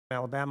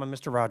Alabama,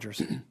 Mr.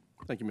 Rogers.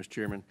 Thank you, Mr.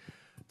 Chairman.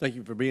 Thank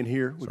you for being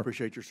here. We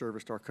appreciate your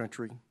service to our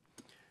country.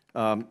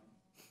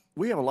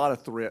 We have a lot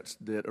of threats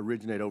that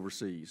originate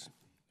overseas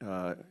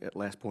at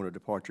last point of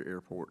departure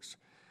airports.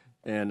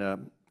 And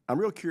I'm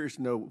real curious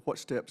to know what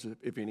steps,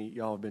 if any,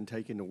 y'all have been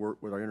taking to work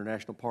with our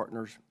international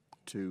partners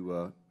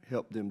to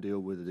help them deal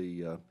with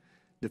the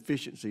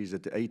deficiencies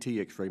that the AT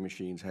X-ray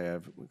machines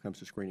have when it comes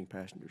to screening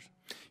passengers.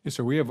 Yes,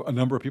 sir. We have a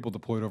number of people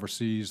deployed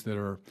overseas that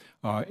are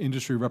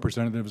industry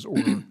representatives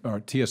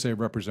or TSA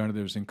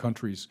representatives in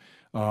countries,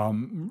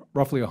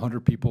 roughly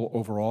 100 people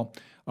overall,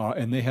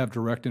 and they have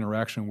direct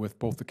interaction with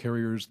both the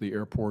carriers, the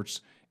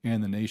airports,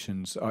 and the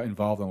nations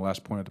involved in the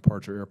last point of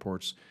departure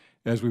airports.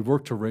 As we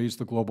work to raise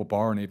the global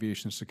bar in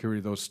aviation security,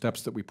 those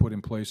steps that we put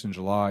in place in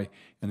July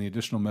and the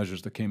additional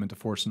measures that came into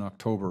force in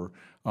October,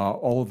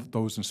 all of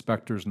those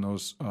inspectors and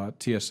those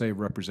TSA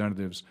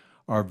representatives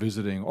are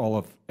visiting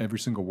every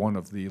single one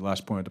of the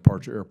last point of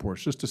departure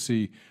airports just to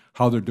see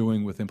how they're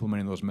doing with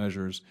implementing those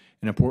measures,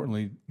 and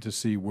importantly, to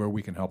see where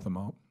we can help them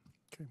out.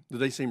 Okay. Do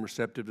they seem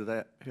receptive to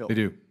that help? They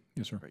do.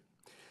 Yes, sir.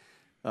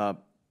 Great.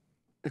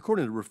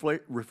 According to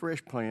the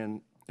refresh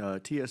plan,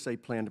 TSA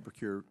planned to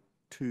procure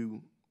 2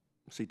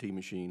 CT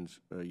machines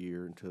a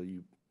year until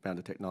you found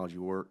the technology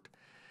worked.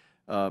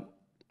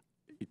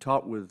 You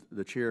talked with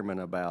the chairman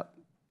about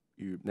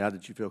now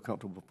that you feel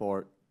comfortable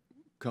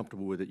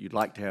with it, you'd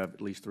like to have at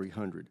least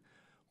 300.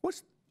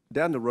 What's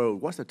down the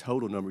road? What's the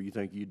total number you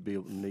think you'd be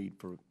able to need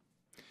for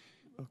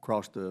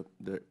across the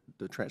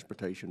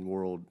transportation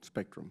world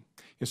spectrum?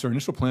 Yes, sir.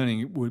 Initial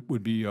planning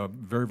would be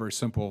very, very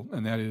simple,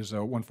 and that is a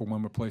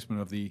 1-for-1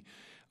 replacement of the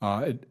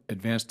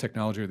advanced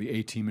technology or the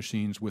AT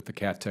machines with the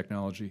CAT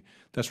technology.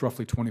 That's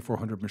roughly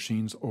 2,400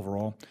 machines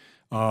overall.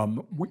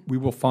 We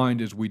will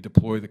find as we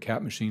deploy the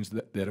CAT machines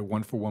that a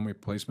 1-for-1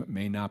 replacement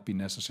may not be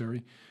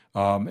necessary.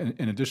 And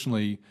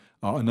additionally,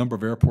 a number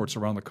of airports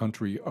around the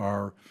country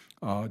are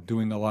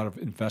doing a lot of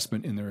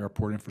investment in their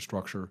airport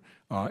infrastructure,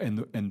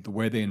 and the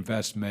way they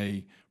invest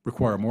may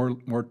require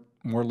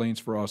more lanes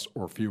for us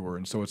or fewer,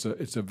 and so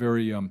it's a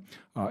very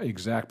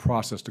exact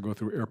process to go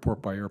through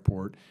airport by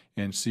airport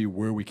and see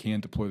where we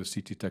can deploy the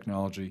CT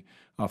technology.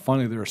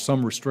 Finally, there are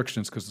some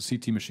restrictions because the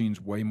CT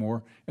machines weigh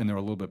more and they're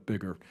a little bit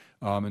bigger,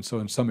 and so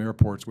in some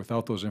airports,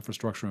 without those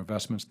infrastructure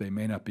investments, they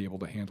may not be able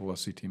to handle a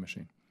CT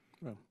machine.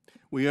 Well,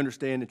 we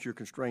understand that you're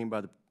constrained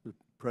by the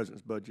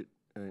President's budget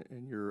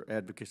and your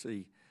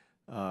advocacy,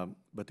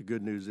 but the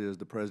good news is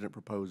the President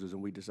proposes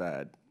and we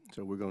decide.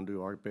 So we're going to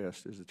do our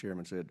best, as the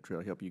chairman said, to try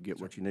to help you get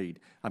what you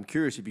need. I'm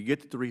curious, if you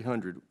get to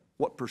 300,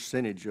 what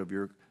percentage of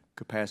your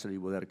capacity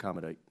will that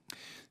accommodate?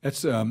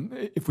 That's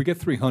if we get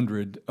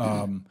 300.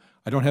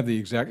 I don't have the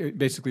exact.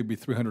 Basically, it'd be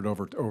 300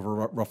 over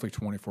roughly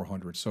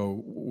 2,400.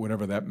 So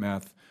whatever that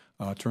math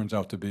turns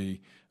out to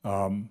be.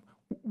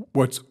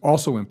 What's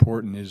also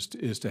important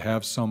is to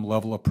have some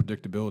level of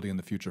predictability in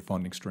the future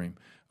funding stream.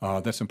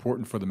 That's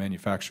important for the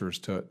manufacturers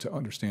to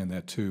understand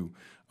that too.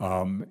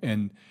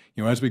 And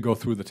as we go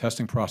through the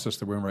testing process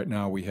that we're in right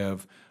now, we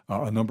have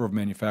a number of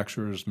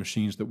manufacturers'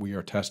 machines that we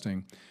are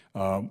testing.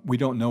 We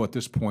don't know at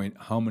this point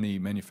how many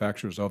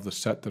manufacturers of the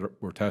set that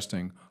we're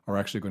testing are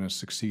actually going to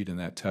succeed in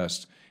that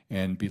test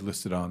and be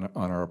listed on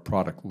our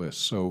product list.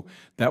 So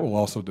that will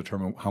also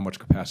determine how much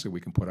capacity we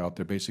can put out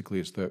there. Basically,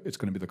 it's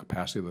going to be the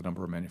capacity of the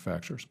number of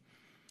manufacturers.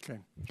 Okay.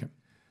 Okay.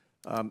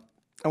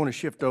 I want to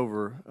shift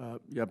over.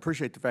 I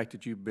appreciate the fact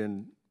that you've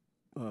been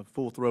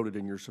full-throated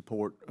in your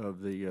support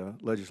of the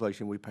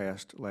legislation we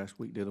passed last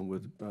week dealing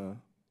with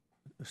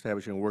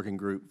establishing a working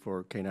group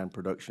for canine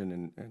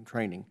production and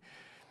training.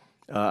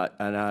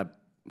 And I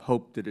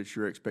hope that it's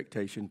your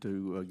expectation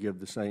to give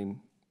the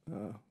same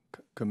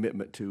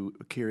commitment to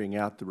carrying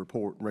out the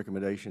report and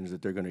recommendations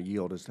that they're going to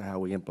yield as to how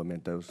we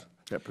implement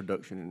that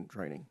production and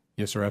training.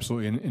 Yes, sir,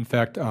 absolutely. And in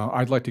fact,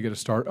 I'd like to get a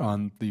start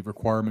on the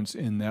requirements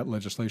in that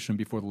legislation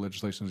before the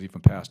legislation is even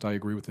passed. I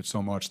agree with it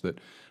so much that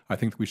I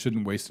think we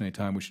shouldn't waste any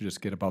time. We should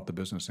just get about the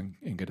business and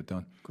get it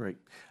done. Great.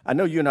 I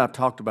know you and I have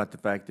talked about the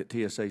fact that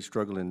TSA is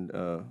struggling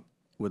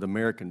with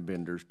American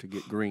vendors to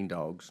get green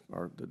dogs,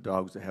 or the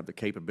dogs that have the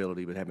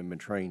capability but haven't been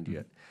trained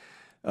yet.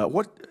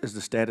 What is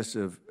the status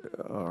of,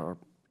 or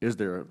is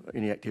there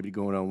any activity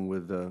going on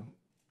with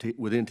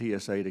within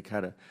TSA to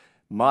kind of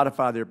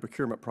modify their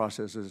procurement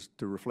processes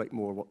to reflect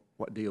more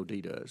what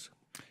DOD does?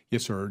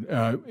 Yes, sir.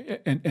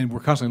 And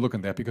we're constantly looking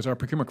at that because our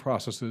procurement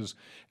processes,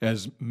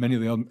 as many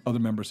of the other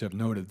members have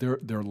noted,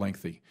 they're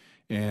lengthy.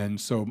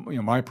 And so,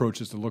 my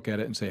approach is to look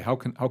at it and say, how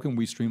can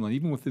we streamline,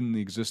 even within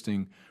the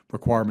existing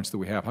requirements that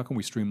we have, how can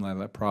we streamline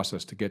that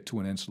process to get to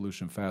an end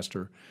solution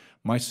faster?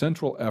 My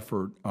central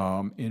effort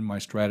in my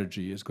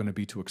strategy is going to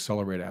be to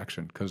accelerate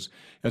action, because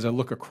as I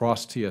look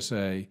across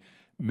TSA,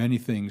 many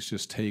things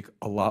just take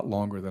a lot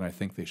longer than I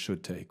think they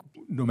should take.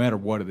 No matter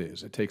what it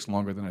is, it takes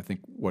longer than I think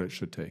what it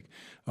should take.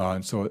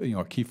 And so,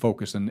 a key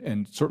focus,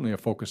 and certainly a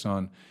focus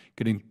on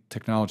getting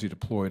technology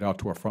deployed out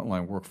to our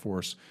frontline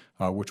workforce,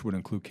 which would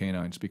include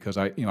canines, because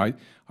I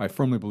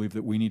firmly believe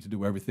that we need to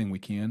do everything we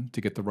can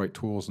to get the right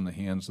tools in the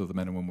hands of the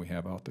men and women we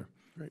have out there.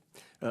 Great.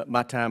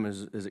 My time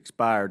is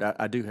expired.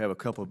 I do have a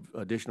couple of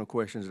additional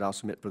questions that I'll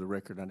submit for the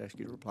record, and I'd ask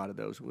you to reply to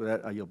those. With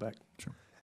that, I yield back. Sure.